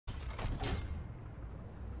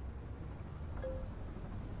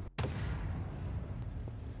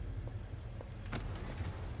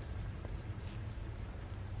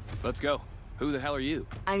Let's go. Who the hell are you?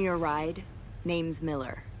 I'm your ride. Name's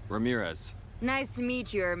Miller. Ramirez. Nice to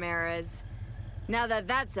meet you, Ramirez. Now that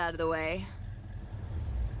that's out of the way.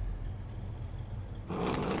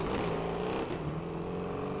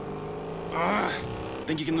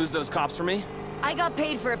 Think you can lose those cops for me? I got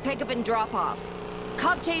paid for a pickup and drop-off.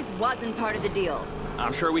 Cop chase wasn't part of the deal.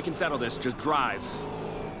 I'm sure we can settle this. Just drive.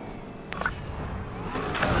 Control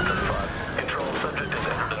subject has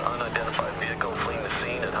entered an unidentified vehicle fleeing the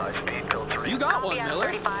scene at high speed. Code 3. You got one,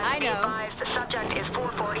 Miller. I know. The subject is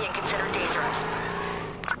 440 and considered dangerous.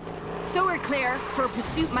 So we're clear for a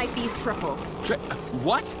pursuit my fees triple.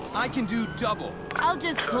 What? I can do double. I'll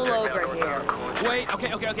just pull over here. Wait,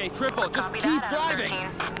 okay, triple. Just Copy keep that, driving.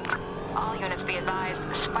 13. All units be advised,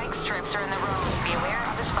 spike strips are in the road. Be aware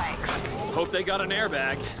of the spikes. Hope they got an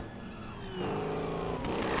airbag.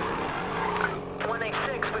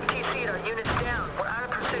 186 with TC and our units down. We're out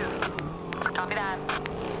of pursuit. Copy that.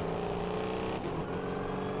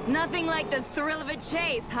 Nothing like the thrill of a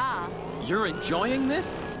chase, huh? You're enjoying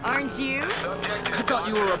this? Aren't you? I thought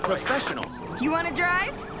you were a professional. You want to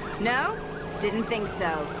drive? No? Didn't think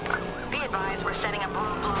so. Be advised, we're setting up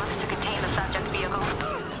roadblocks to contain the subject vehicle.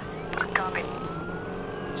 Copy.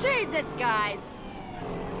 Jesus, guys!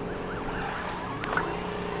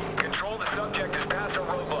 Control, the subject is past our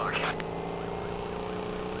roadblock.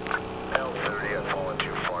 L30 has fallen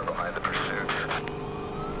too far behind the pursuit.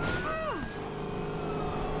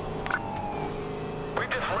 We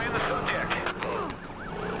just ran the subject.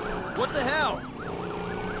 What the hell?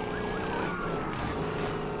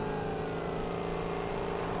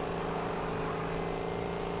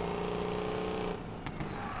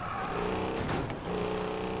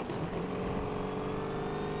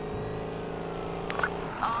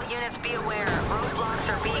 All units be aware, roadblocks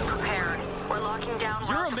are being prepared. We're locking down.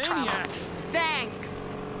 You're a routes of maniac. Thanks.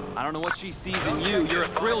 I don't know what she sees in you. You're a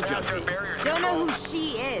thrill junkie. Don't know who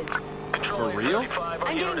she is. For real?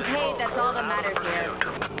 I'm getting paid, that's all that matters here.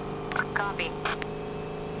 travel. Copy.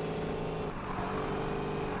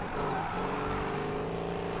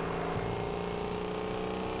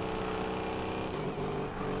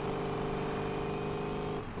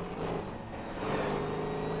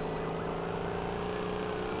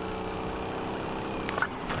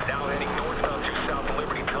 Now heading northbound to South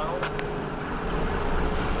Liberty Tunnel.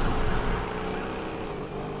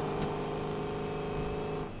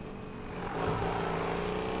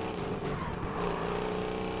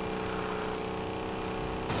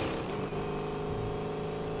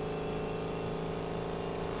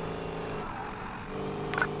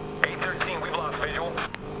 We've lost visual.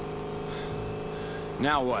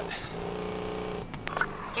 Now what?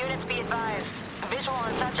 Units be advised. Visual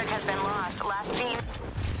on subject has been lost. Last seen.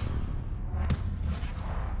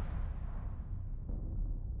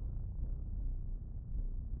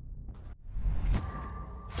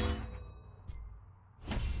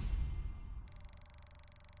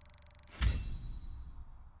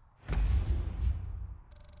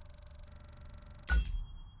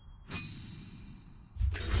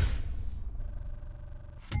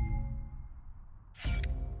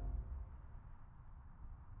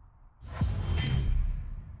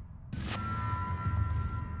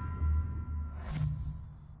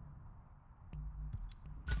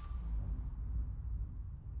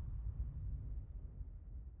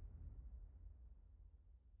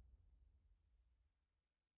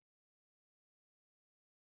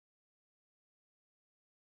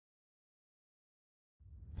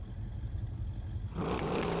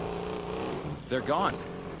 They're gone.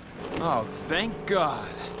 Oh, thank God.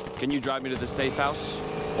 Can you drive me to the safe house?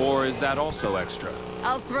 Or is that also extra?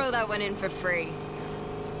 I'll throw that one in for free.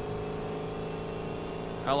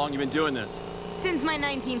 How long you been doing this? Since my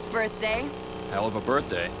 19th birthday. Hell of a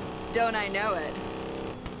birthday. Don't I know it?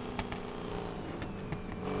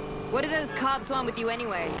 What do those cops want with you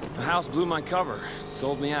anyway? The house blew my cover.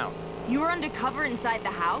 Sold me out. You were undercover inside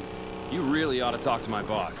the house? You really ought to talk to my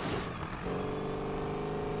boss.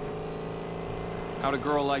 How'd a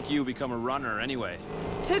girl like you become a runner, anyway?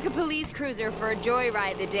 Took a police cruiser for a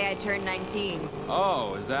joyride the day I turned 19.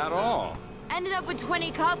 Oh, is that all? Ended up with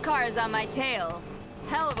 20 cop cars on my tail.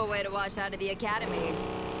 Hell of a way to wash out of the academy.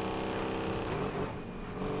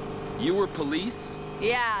 You were police?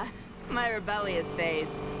 Yeah, my rebellious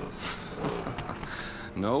phase.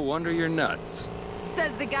 No wonder you're nuts.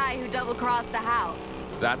 Says the guy who double-crossed the house.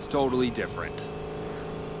 That's totally different.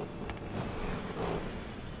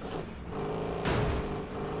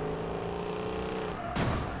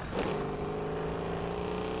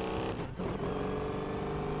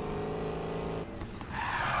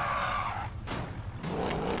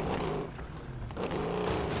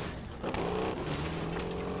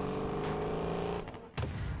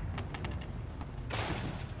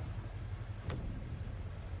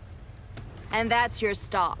 And that's your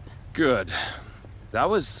stop. Good. That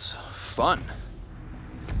was fun.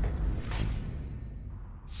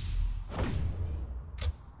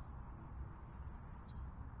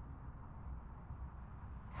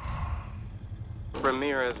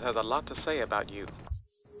 Ramirez has a lot to say about you.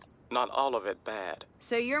 Not all of it bad.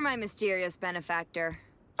 So you're my mysterious benefactor.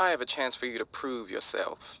 I have a chance for you to prove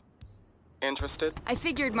yourself. Interested? I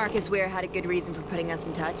figured Marcus Ware had a good reason for putting us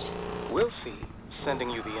in touch. We'll see. Sending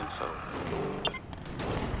you the info.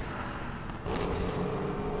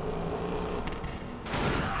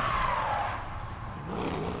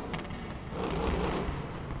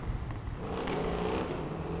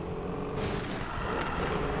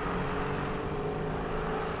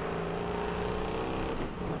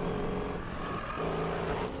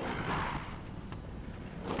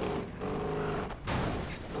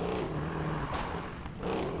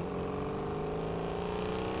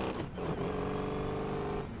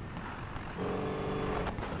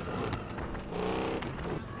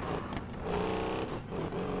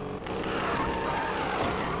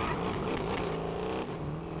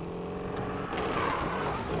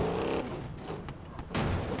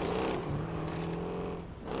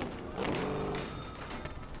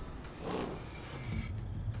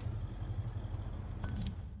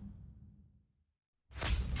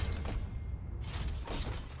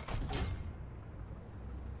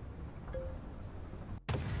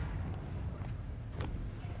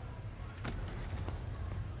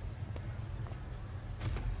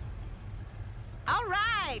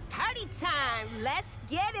 Party time! Let's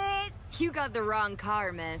get it! You got the wrong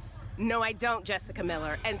car, miss. No, I don't, Jessica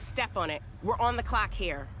Miller. And step on it. We're on the clock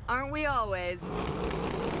here. Aren't we always?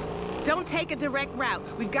 Don't take a direct route.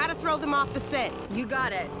 We've got to throw them off the scent. You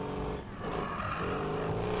got it.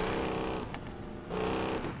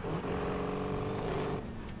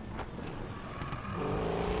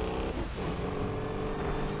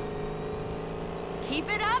 Keep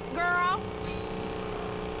it up, girl!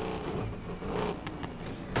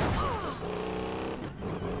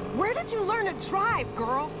 Where did you learn to drive,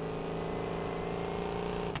 girl?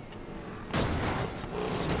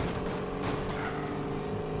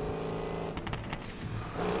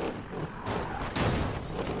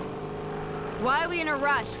 Why are we in a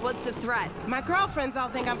rush? What's the threat? My girlfriends all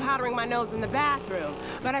think I'm powdering my nose in the bathroom,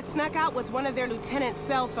 but I snuck out with one of their lieutenant's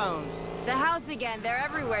cell phones. The house again. They're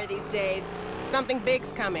everywhere these days. Something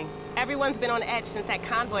big's coming. Everyone's been on edge since that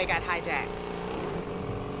convoy got hijacked.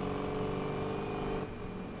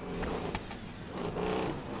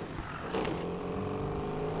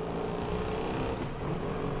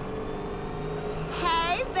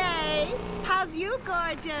 Hey, babe. How's you,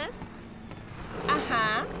 gorgeous?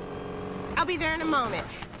 Uh-huh. I'll be there in a moment.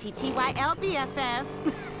 TTYL BFF.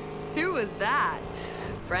 Who was that?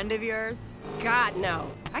 Friend of yours? God, no.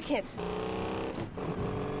 I can't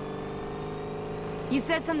You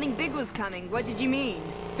said something big was coming. What did you mean?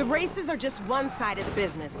 The races are just one side of the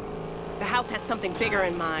business. The house has something bigger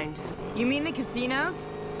in mind. You mean the casinos?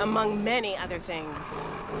 Among many other things.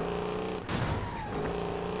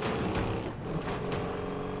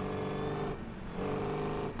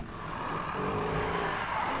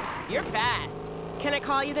 You're fast. Can I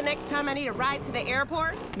call you the next time I need a ride to the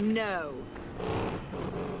airport? No.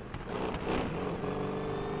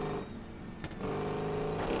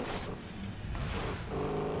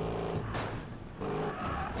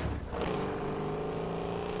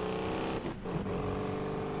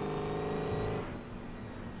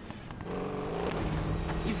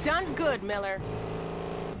 You've done good, Miller.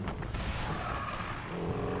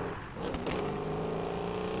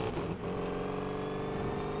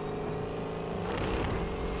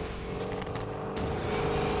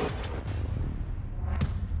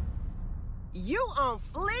 You on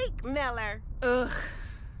fleek, Miller. Ugh.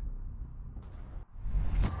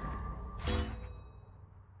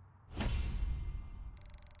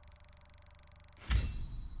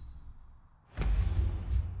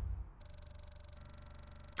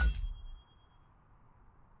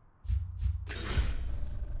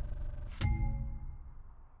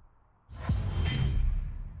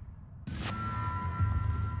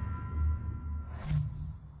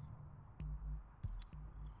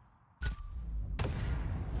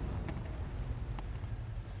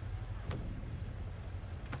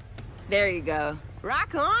 There you go.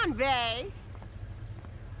 Rock on, bae.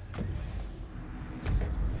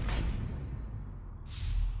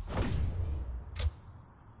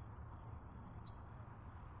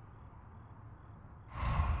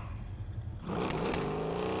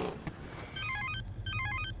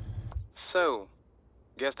 So,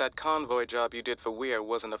 guess that convoy job you did for Weir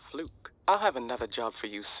wasn't a fluke. I'll have another job for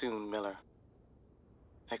you soon, Miller.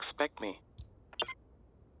 Expect me.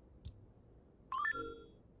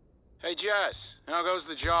 Hey, Jess, how goes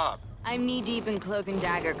the job? I'm knee-deep in cloak and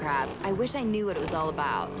dagger crap. I wish I knew what it was all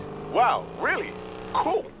about. Wow, really?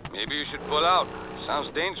 Cool. Maybe you should pull out.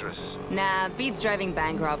 Sounds dangerous. Nah, beats driving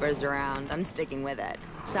bank robbers around. I'm sticking with it.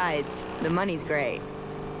 Besides, the money's great.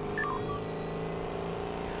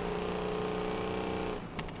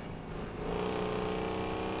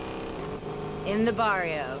 In the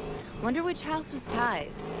barrio. Wonder which house was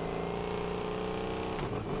Ty's.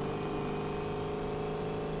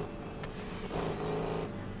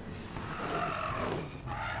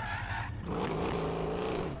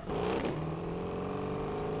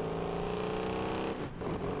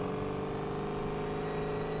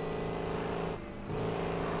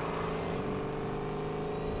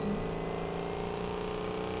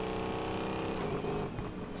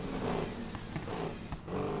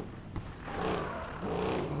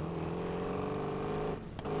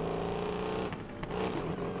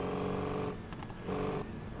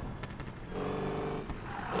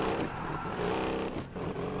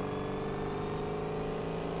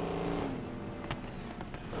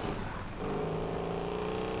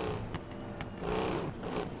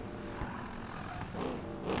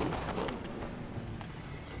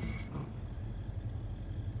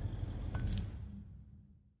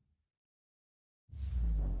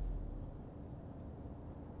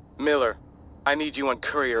 Miller, I need you on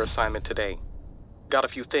courier assignment today. Got a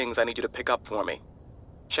few things I need you to pick up for me.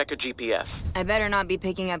 Check your GPS. I better not be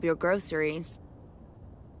picking up your groceries.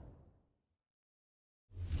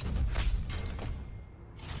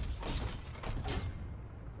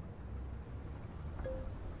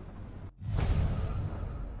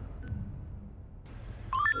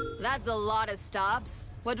 That's a lot of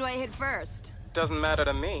stops. What do I hit first? Doesn't matter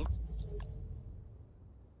to me.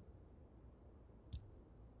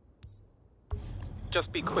 Just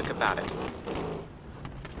be quick about it.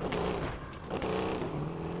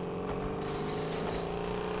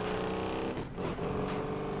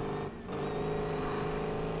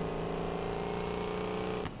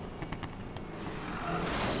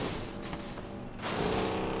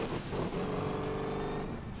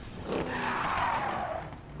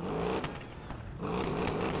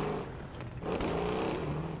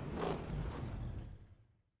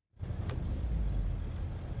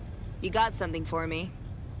 You got something for me?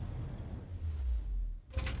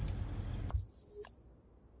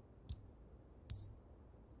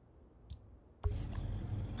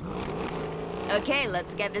 Okay,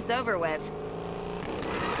 let's get this over with.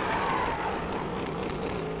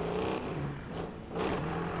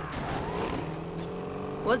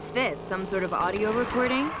 What's this? Some sort of audio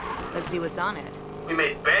recording? Let's see what's on it. We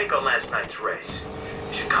made bank on last night's race.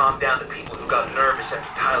 You should calm down the people who got nervous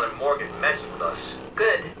after Tyler Morgan messed with us.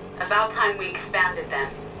 Good. About time we expanded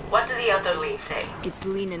then. What do the other leads say? It's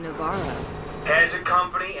Lena Navarro. Hazard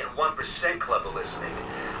Company and 1% Club are listening,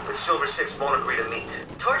 but Silver Six won't agree to meet.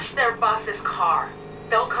 Torch their boss's car.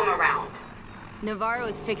 They'll come around. Navarro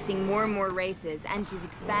is fixing more and more races, and she's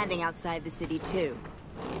expanding outside the city too.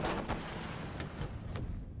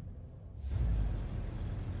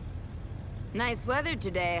 Nice weather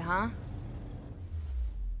today, huh?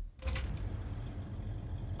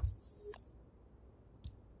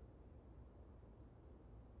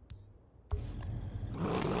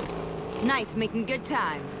 Nice, making good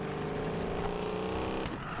time.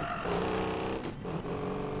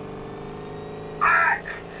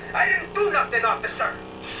 I didn't do nothing, officer!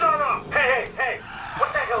 Shut up! Hey!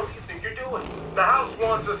 What the hell do you think you're doing? The house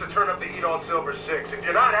wants us to turn up the heat on Silver Six. If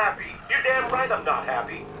you're not happy, you're damn right I'm not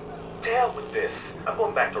happy. To hell with this. I'm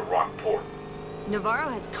going back to Rockport. Navarro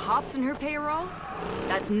has cops on her payroll?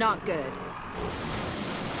 That's not good.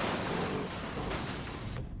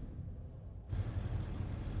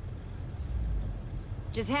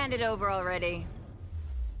 Just hand it over already.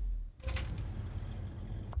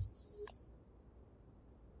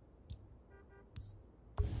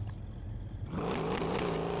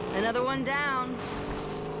 Another one down.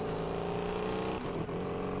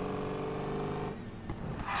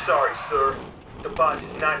 Sorry, sir. The boss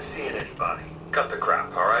is not seeing anybody. Cut the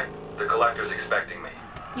crap, all right? The collector's expecting me.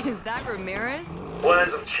 Is that Ramirez?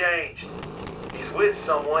 Plans have changed. He's with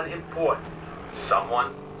someone important.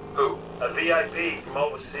 Someone? Who? A VIP from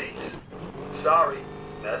overseas. Sorry,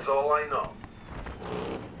 that's all I know.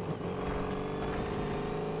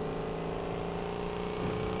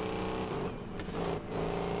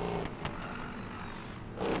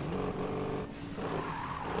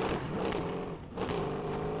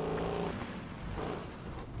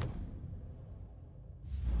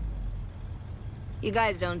 You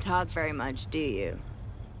guys don't talk very much, do you?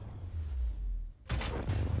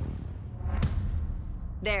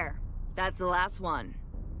 There. That's the last one.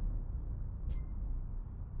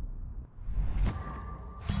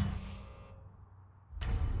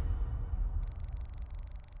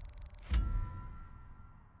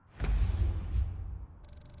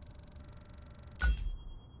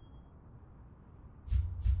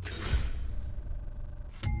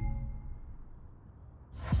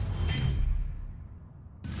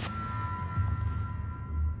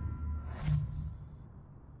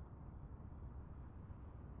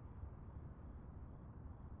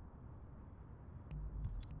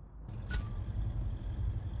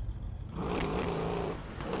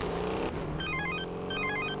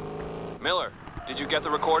 Miller, did you get the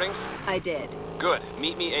recordings? I did. Good.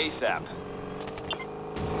 Meet me ASAP.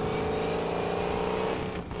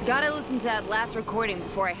 Gotta listen to that last recording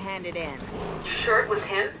before I hand it in. You sure it was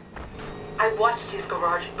him? I watched his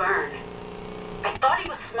garage burn. I thought he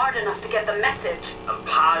was smart enough to get the message. I'm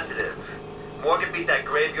positive. Morgan beat that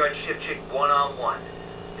graveyard shift chick one-on-one.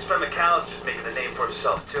 His friend McAllister's making a name for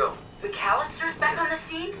himself, too. McAllister's back on the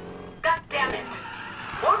scene? God damn it.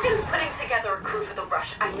 Morgan's putting together a crew for the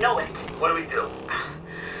rush. I know it. What do we do?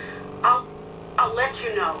 I'll let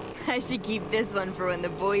you know. I should keep this one for when the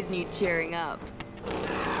boys need cheering up.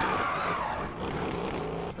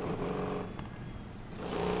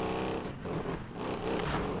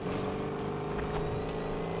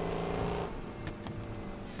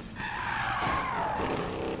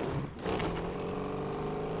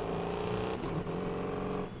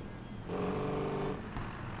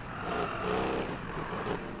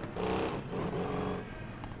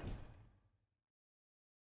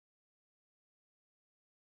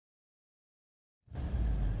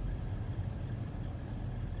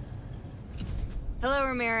 Hello,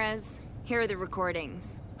 Ramirez. Here are the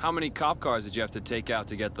recordings. How many cop cars did you have to take out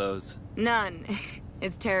to get those? None.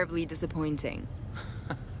 It's terribly disappointing.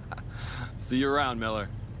 See you around, Miller.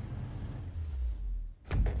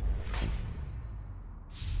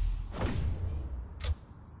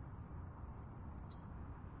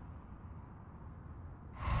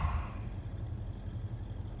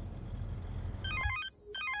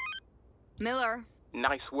 Miller.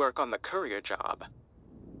 Nice work on the courier job.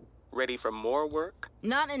 Ready for more work?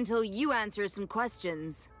 Not until you answer some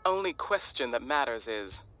questions. Only question that matters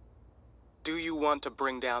is, do you want to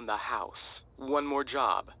bring down the house? One more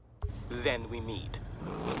job. Then we meet.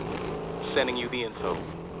 Sending you the info.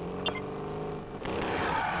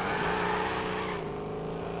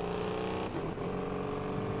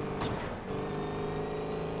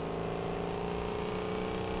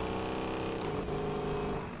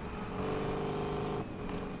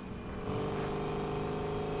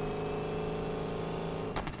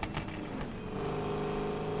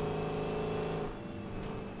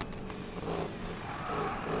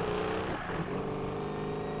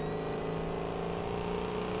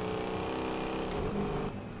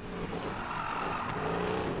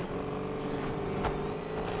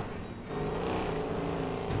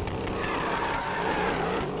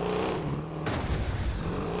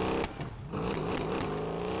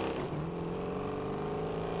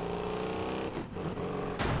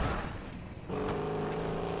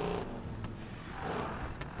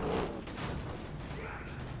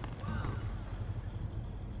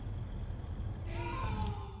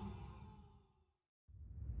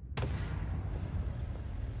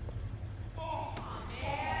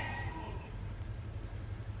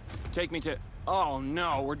 Take me to... Oh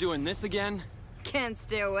no, we're doing this again? Can't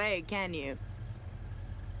stay away, can you?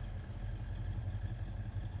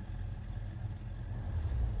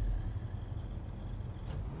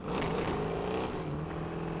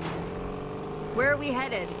 Where are we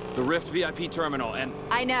headed? The Rift VIP terminal, and...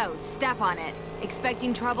 I know, step on it.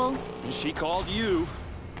 Expecting trouble? She called you.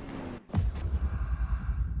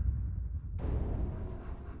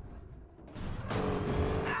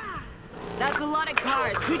 That's a lot of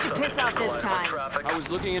cars. Who'd you piss off this time? I was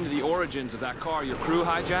looking into the origins of that car your crew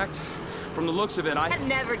hijacked. From the looks of it, That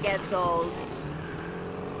never gets old.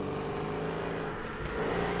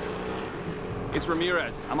 It's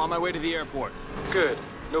Ramirez. I'm on my way to the airport. Good.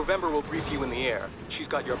 November will brief you in the air. She's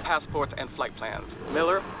got your passports and flight plans.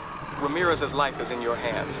 Miller, Ramirez's life is in your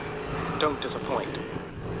hands. Don't disappoint.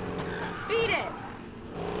 Beat it!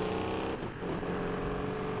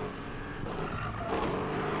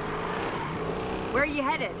 Where are you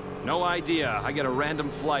headed? No idea. I get a random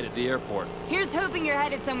flight at the airport. Here's hoping you're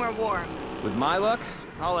headed somewhere warm. With my luck,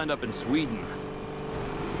 I'll end up in Sweden.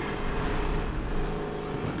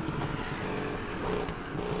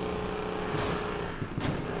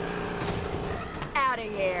 Out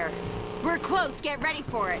of here. We're close. Get ready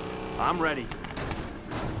for it. I'm ready.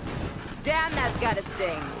 Damn, that's gotta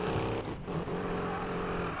sting.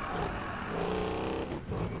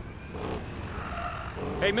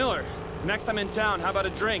 Hey, Miller. Next time in town, how about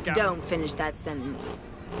a drink? Don't finish that sentence.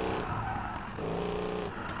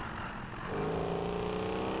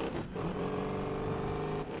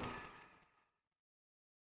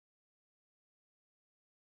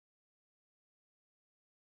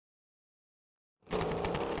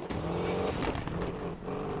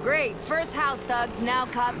 Great, first house thugs, now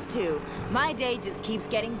cops too. My day just keeps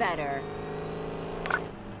getting better.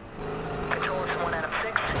 Control is 1 Adam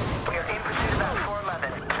 6. We are in pursuit of that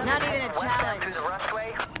 411. Not even a challenge. Through the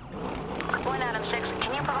Rustway. 1 Adam 6,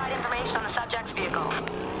 can you provide information on the subject's vehicle?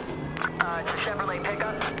 Chevrolet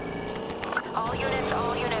pickup. All units,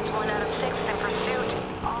 1 out of 6 is in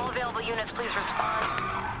pursuit. All available units, please respond.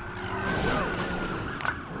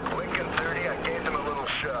 Lincoln 30, I gave them a little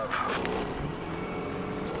shove.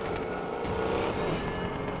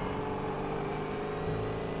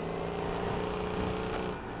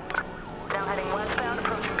 Now heading westbound,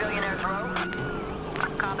 approaching Billionaire's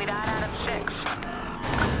Row. Copy that out of 6.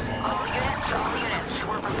 All units,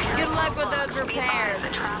 we're prepared. Good luck with those Be advised, repairs.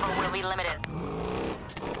 the travel will be limited.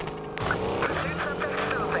 Pursuit subject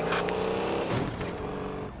stopping.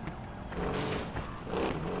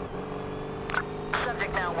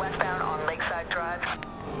 Subject now westbound on Lakeside Drive.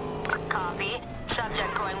 Copy.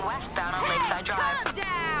 Subject going westbound on Lakeside Drive. Calm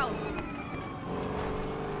down!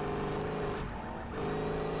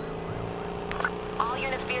 All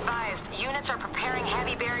units be advised. Units are preparing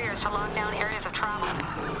heavy barriers to lock down areas of travel.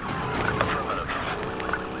 Affirmative.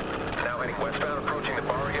 Now heading westbound, approaching the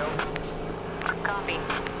barrio. Copy.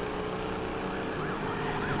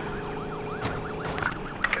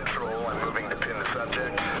 Control, I'm moving to pin the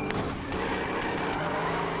subject.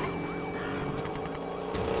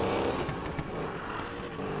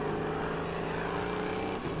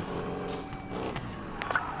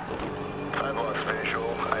 I've lost visual,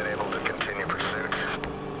 unable to continue pursuit.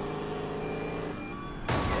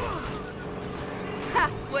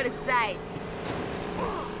 Ha! What a sight.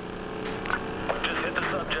 Just hit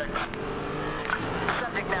the subject.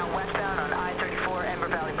 Subject now westbound on I-34 Ember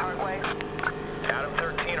Valley Parkway. Adam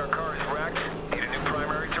 13, our car is wrecked. Need a new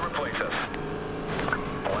primary to replace us.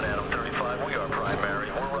 1 Adam 35, we are primary.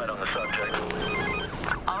 We're right on the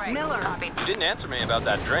subject. All right. Miller. Copy. You didn't answer me about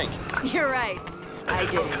that drink. You're right. I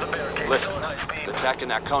Spoke did. to the barricade. Listen, Still at high speed. the tech in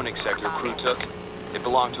that Koenigsegg your crew took, it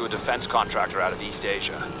belonged to a defense contractor out of East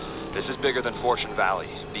Asia. This is bigger than Fortune Valley.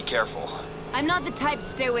 Be careful. I'm not the type to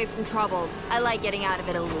stay away from trouble. I like getting out of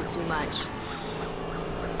it a little too much.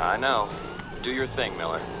 I know. Do your thing,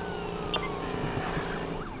 Miller.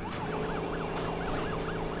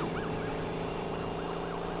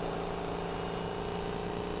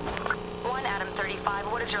 One Adam 35.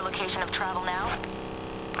 What is your location of travel now?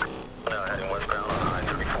 Now heading westbound on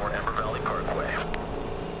I-34 Ember Valley Parkway.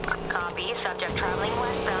 Copy. Subject traveling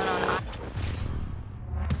westbound on I.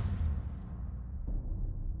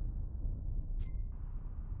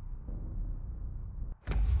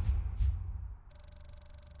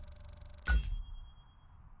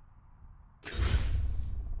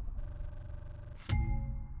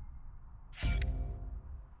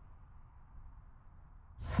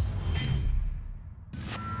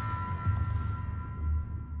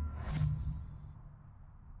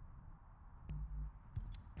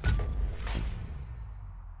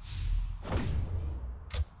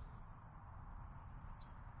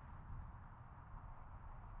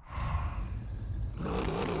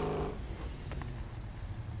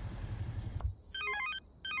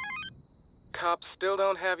 Cops still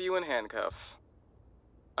don't have you in handcuffs.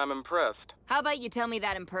 I'm impressed. How about you tell me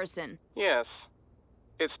that in person? Yes.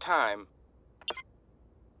 It's time.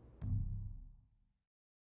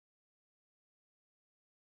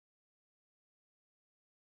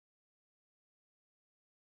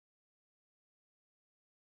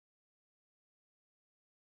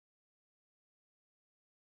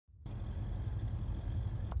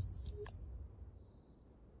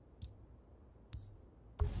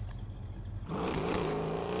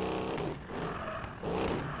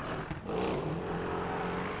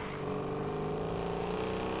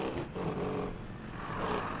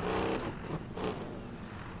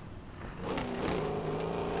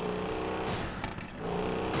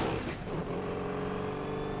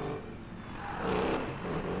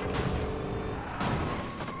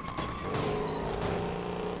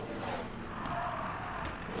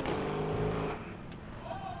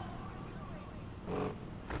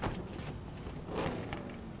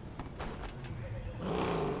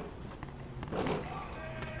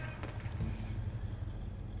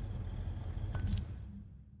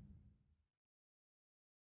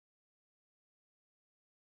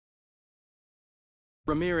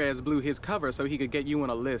 Ramirez blew his cover so he could get you on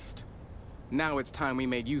a list. Now it's time we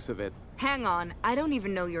made use of it. Hang on, I don't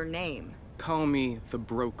even know your name. Call me the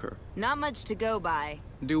broker. Not much to go by.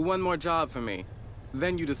 Do one more job for me.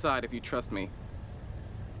 Then you decide if you trust me.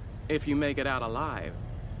 If you make it out alive.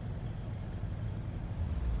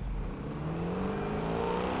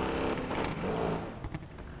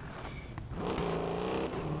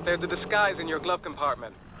 There's a disguise in your glove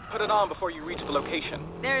compartment. Put it on before you reach the location.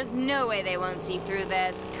 There's no way they won't see through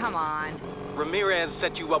this. Come on. Ramirez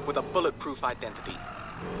set you up with a bulletproof identity.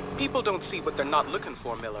 People don't see what they're not looking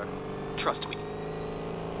for, Miller. Trust me.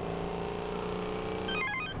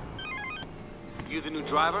 You the new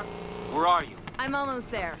driver? Where are you? I'm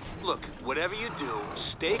almost there. Look, whatever you do,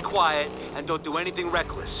 stay quiet and don't do anything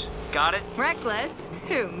reckless. Got it? Reckless?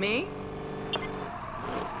 Who, me?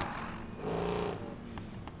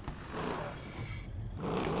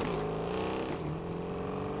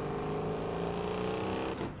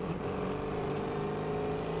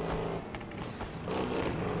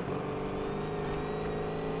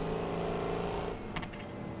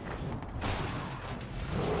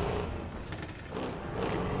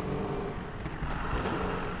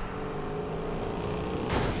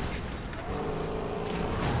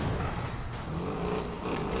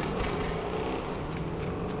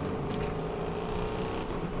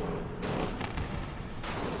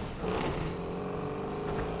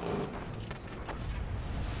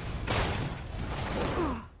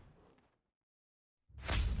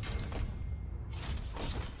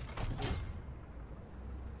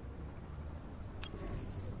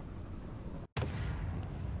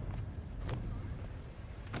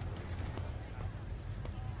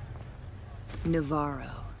 Navarro.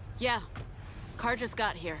 Yeah. Car just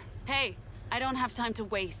got here. Hey, I don't have time to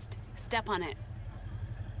waste. Step on it.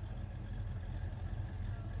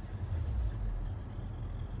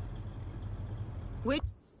 Which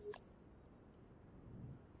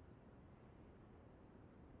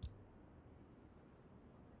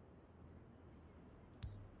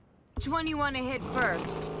one you want to hit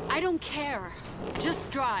first? I don't care. Just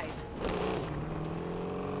drive.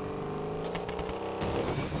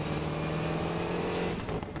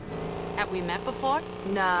 Have we met before?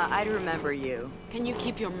 Nah, I'd remember you. Can you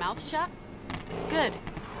keep your mouth shut? Good.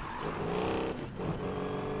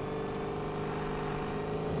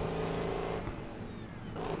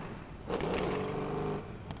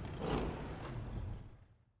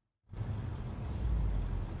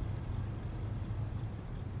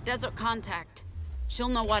 Desert contact. She'll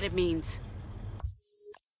know what it means.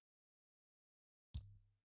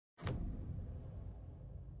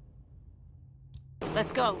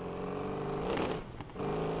 Let's go.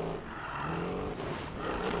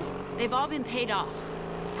 They've all been paid off.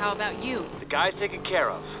 How about you? The guy's taken care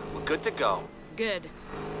of. We're good to go. Good.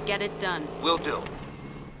 Get it done. Will do.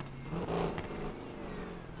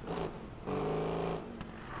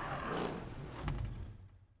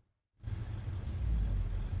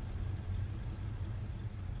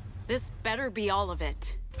 This better be all of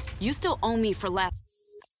it. You still owe me for last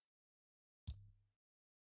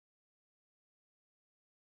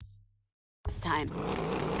time.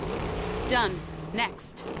 Done.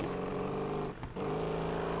 Next.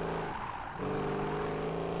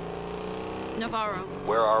 Navarro.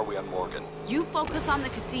 Where are we on Morgan? You focus on the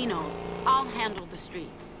casinos. I'll handle the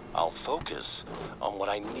streets. I'll focus on what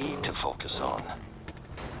I need to focus on.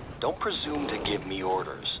 Don't presume to give me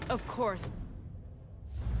orders. Of course.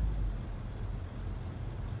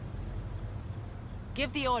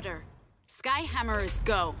 Give the order. Skyhammers,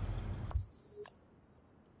 go.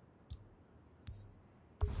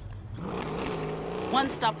 One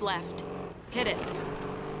stop left. Hit it.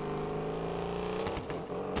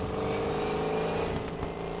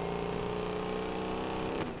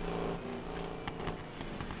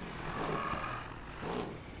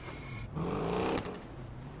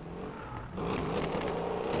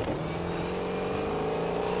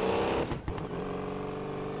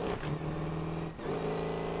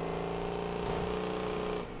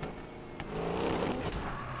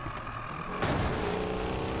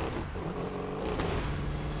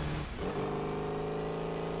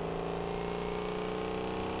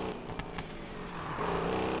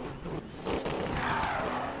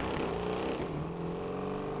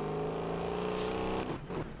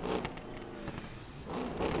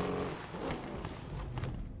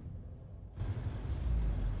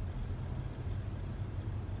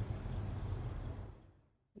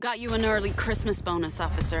 Got you an early Christmas bonus,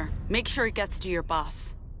 officer. Make sure it gets to your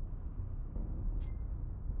boss.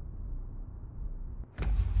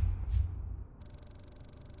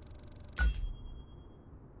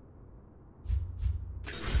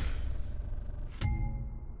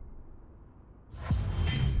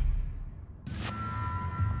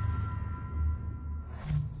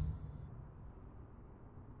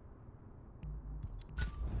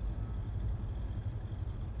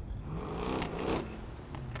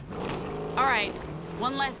 All right,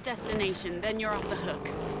 one last destination, then you're off the hook.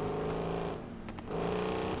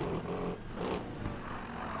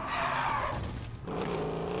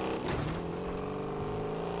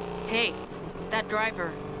 Hey, that driver,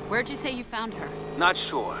 where'd you say you found her? Not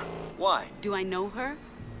sure. Why? Do I know her?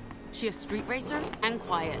 She a street racer and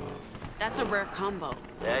quiet. That's a rare combo.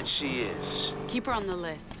 That she is. Keep her on the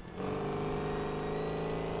list.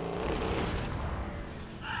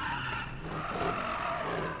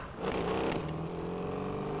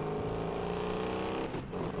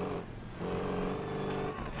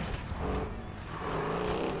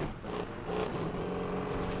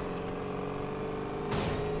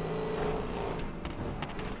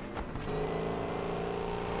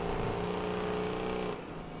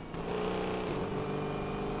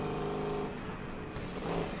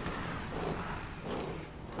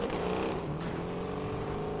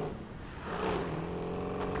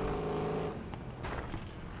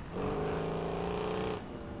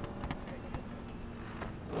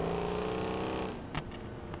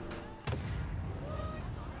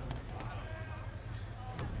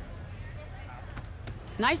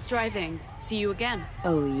 Nice driving. See you again.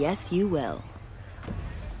 Oh, yes, you will.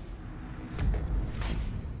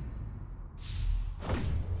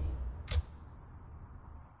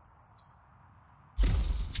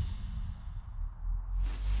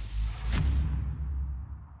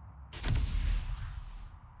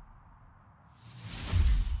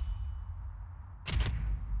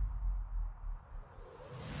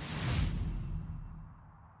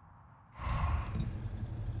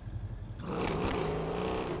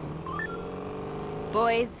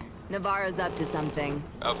 Boys, Navarro's up to something.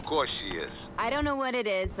 Of course she is. I don't know what it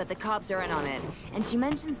is, but the cops are in on it. And she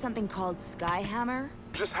mentioned something called Skyhammer.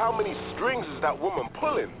 Just how many strings is that woman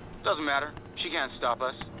pulling? Doesn't matter. She can't stop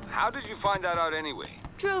us. How did you find that out anyway?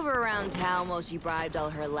 Drove her around town while she bribed all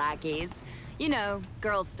her lackeys. You know,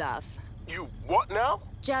 girl stuff. You what now?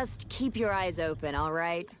 Just keep your eyes open, all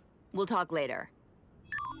right? We'll talk later.